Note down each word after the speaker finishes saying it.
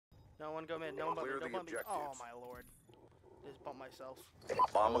No one go mid. No one bump me. Clear Don't the bump me. Oh objectives. my lord. Just bump myself.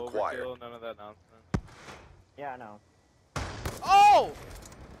 Bomb acquired. Overkill, none of that nonsense. Yeah, I know. Oh!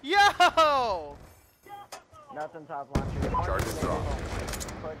 Yo! Nothing top launcher. Charges dropped.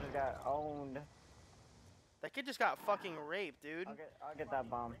 Coach just got owned. That kid just got fucking raped, dude. I'll get that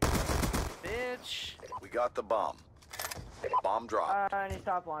bomb. Bitch. We got the bomb. Bomb dropped. I need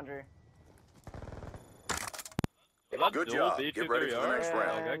top laundry. Good job. Get ready for the next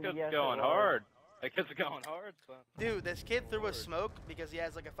round. That kid's Yes, going it was. hard. That kid's going hard, son. Dude, this kid threw a smoke because he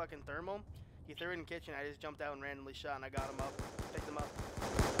has like a fucking thermal. He threw it in the kitchen. I just jumped out and randomly shot and I got him up. Picked him up.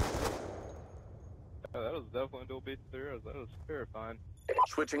 Yeah, that was definitely dual beat 3. That was terrifying.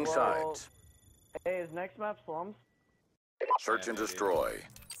 Switching Well, sides. Hey, is next map slums? Search and destroy.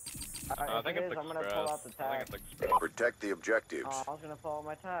 I think it's I'm gonna pull out the I think tack. it's Express. Protect the objectives. Oh, I was gonna follow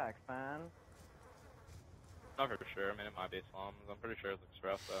my tack, man. Not for sure. I mean, it might be slums. I'm pretty sure it's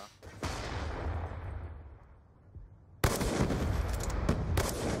Express, though.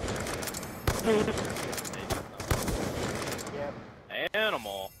 Yep.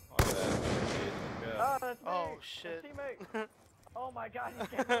 Animal. Look at that. Good. Oh, that's me. Oh, That's shit. teammate. Oh my god, he's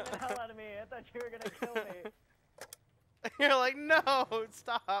scared the hell out of me. I thought you were gonna kill me. You're like, no,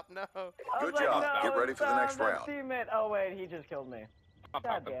 stop, no. I was Good like, job. No, Get ready for the next that's round. Teammate. Oh wait, he just killed me. I'm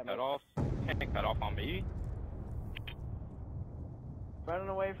God not damn cut it. off. Can't cut off on me. Running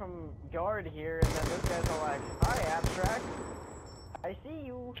away from guard here, and then this guy's all like, "Hi, abstract. I see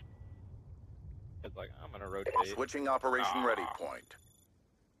you." It's like, I'm gonna rotate. Switching operation ready point.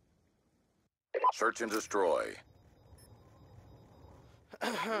 Search and destroy.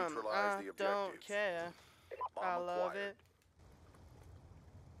 Neutralize I the don't objectives. care. Bomb I love acquired. it.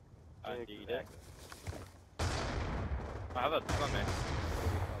 I need it. I have a summon.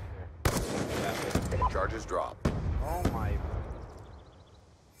 Charges dropped. Oh my.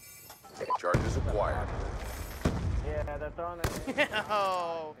 Charges acquired. Yeah, that's on it.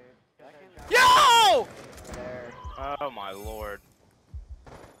 Yo! Dude. Yo! There. Oh my lord.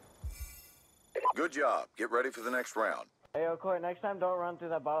 Good job. Get ready for the next round. Hey, Coy, next time don't run through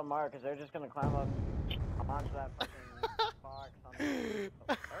that bottom mark, because they're just gonna climb up onto that fucking box. On the...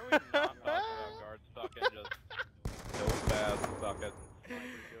 Why are we not talking about guards sucking? Just so fast sucking.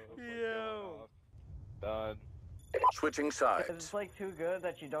 Yo. Done. Switching It's sides. like too good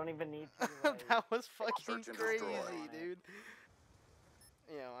that you don't even need to. Like... That was fucking Search and crazy, destroy. dude.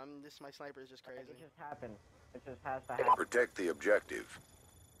 You know, my sniper is just crazy. It just happened. It just has to happen. Protect the objective.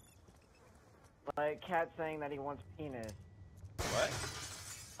 Like Cat saying that he wants penis. What?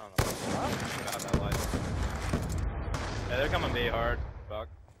 I don't know. Got that light. Yeah, they're coming B hard. Fuck.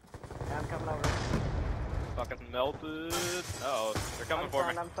 Yeah, I'm coming over. Fucking melted. Uh oh, they're coming for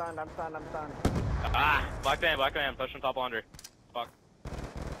me. I'm stunned. Ah! Black man, pushing top laundry. Fuck.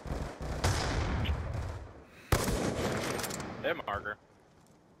 They're marker.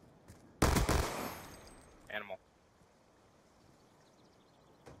 Animal.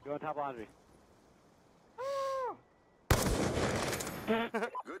 Go on top laundry.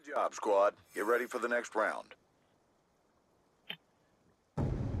 Good job, squad. Get ready for the next round. You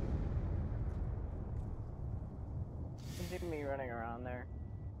see me running around there.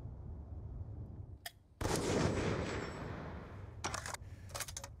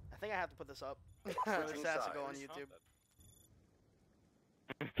 I think I have to put this up. This has to go on YouTube.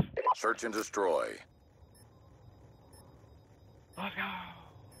 Search and destroy. Let's go.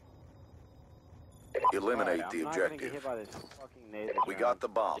 Eliminate the objective. We got the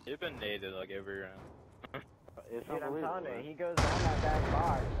bomb. You've been naded like every round. Dude, I'm telling you, he goes on that back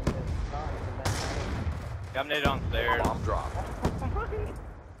box and just stuns and then... Got naded on stairs. Bomb dropped. I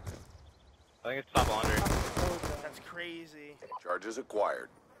think it's top laundry. That's crazy. Charges acquired.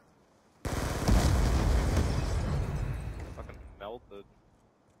 Fucking melted.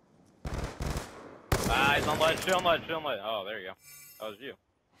 Ah, he's on ledge, still on ledge. Oh, there you go. That was you.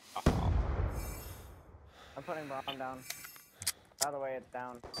 Oh. I'm putting bomb down. By the way, it's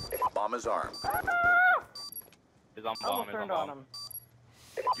down. Bomb is armed. He's on I bomb, almost he's on turned on bomb. him.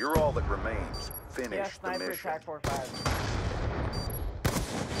 You're all that remains. Finish Yeah, the sniper, mission. attack 4-5.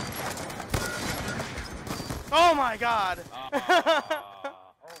 Oh my god! Oh Oh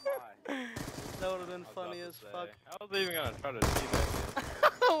my. That would have been funny as fuck. I was even gonna try to see that.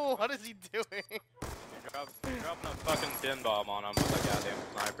 What is he doing? Dropping a fucking tin bomb on him with a goddamn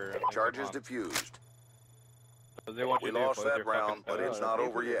sniper. Charges diffused. They want We you to do lost with that your round, fucking but it's toes. not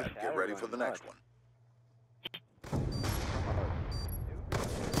over yet. Get ready for the next one.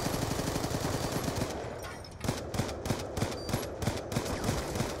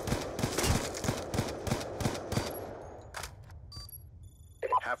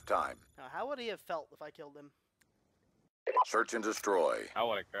 halftime. Now, how would he have felt if I killed him? Search and destroy. I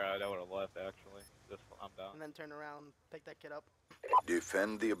would have cried. I would have left, actually. Just, I'm down. And then turn around, pick that kid up.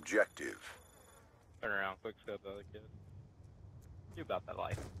 Defend the objective. Turn around, quick scope the other kid. You about that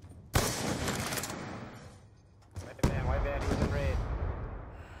life. White van, he was in raid.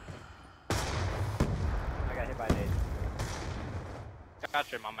 I got hit by nade.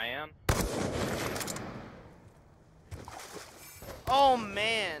 Gotcha, my man. Oh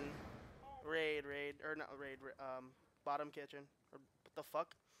man! Raid, or not raid, bottom kitchen. Or what the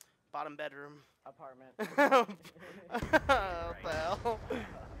fuck? Bottom bedroom. Apartment. What the hell?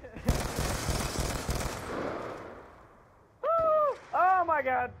 Woo! Oh my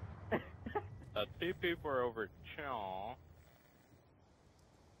god! Two people are over Chaw.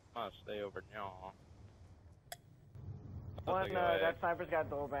 Must stay over Chaw. One, that sniper's got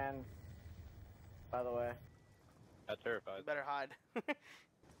dual band. By the way. I'm terrified. You better hide.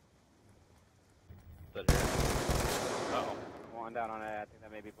 Uh-oh. One down on it. I think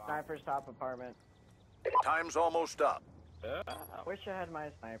that may be bomb. Sniper's top apartment. Time's almost up. Wish I had my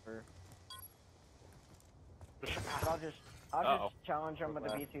sniper. I'll just challenge him with the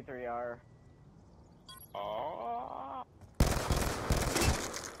BC3R. Oh.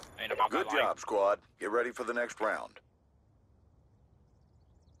 Ain't about Good that job, squad. Get ready for the next round.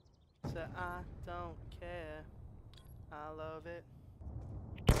 So I don't care. I love it.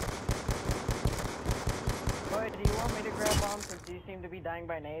 Boy, do you want me to grab bombs since you seem to be dying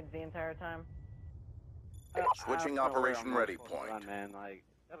by nades the entire time? Switching operation ready point. Run, man. Like,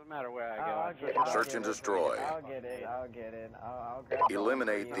 doesn't matter where I I'll go. get it, Search and destroy. I'll get it. I'll grab it.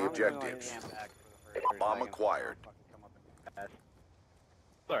 Eliminate the objectives. Bomb acquired. It's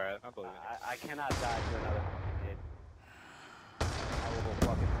alright, I believe it. I cannot die to another nade. I will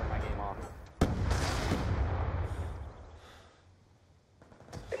fucking turn my game off.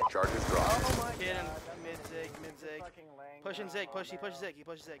 Charges dropped. Oh my Get him. god. that's Mid-zig, fucking- mid-zig. fucking laying Pushing down zig, all push, he pushes barrel. zig, he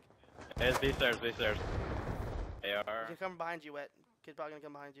pushes zig. Hey, it's B-stairs, B-stairs. He's AR. gonna come behind you, Wet. Kid's probably gonna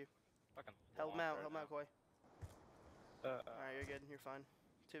come behind you. Fucking Help him out, Koi. Alright, Alright, you're good, you're fine.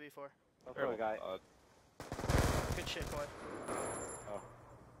 2v4. Let's go, guy. Good shit, Koi.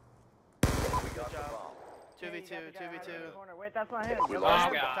 We got Good the job. bomb. 2v2, Hey, you got the guy right in the 2v2. corner. Wait, that's not him. We Oh,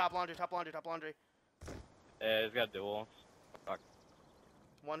 lost. God. top laundry, top laundry, top laundry. Yeah, he's got duels. Fuck.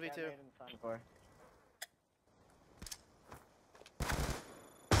 1v2.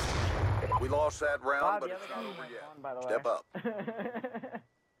 We lost that round, Bob, but the it's other not guy over yet. spawn, by the Step way. up.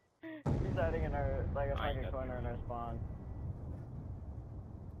 He's hiding in our, like a I fucking got corner in our spawn.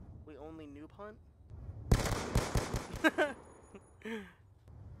 We only noob hunt?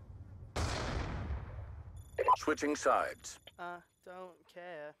 Switching sides. I don't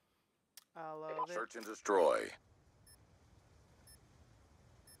care. I love it. Search and destroy.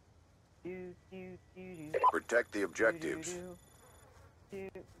 Do, do, do, do, Protect the objectives. do, do,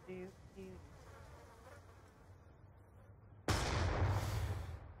 do, do, do.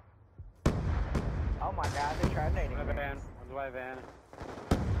 Oh my god, they tried nading White me. van. One's white van.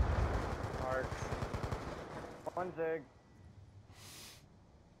 Hard. One zig.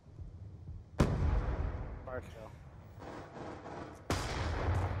 Hard still.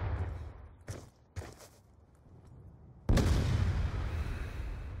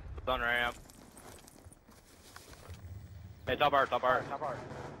 It's on ramp. Hey, top art, top art. Top art.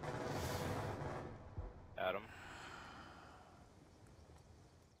 Adam.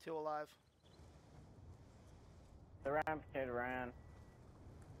 2 alive. The ramp kid ran.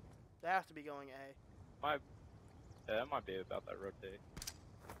 They have to be going A. Yeah, that might be about that rotate.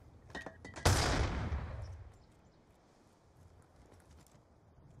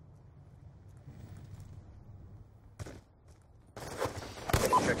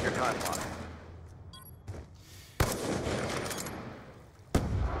 Check your timeline.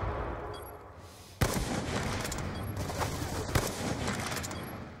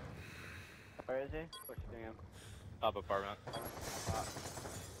 Where is he? Pushing him. Top apartment.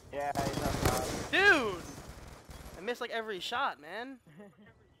 Yeah, he's up top. Dude! I missed like every shot, man.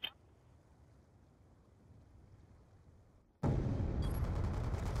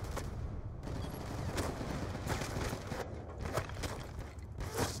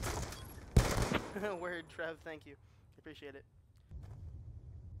 Word, Trev, thank you. Appreciate it.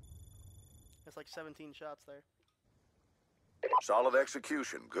 That's like 17 shots there. Solid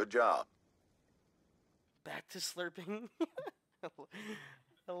execution. Good job. Back to slurping. I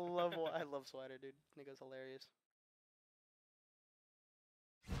love Swider, dude. Nigga's hilarious.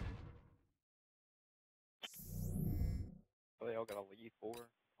 Oh, they all got a lead 4.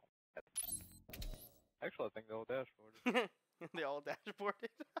 Actually, I think they'll dash forward. They all dashboarded.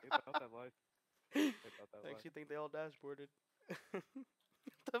 They thought that life. They thought that I life. actually think they all dashboarded.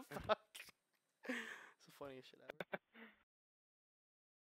 What the fuck? It's the funniest shit ever.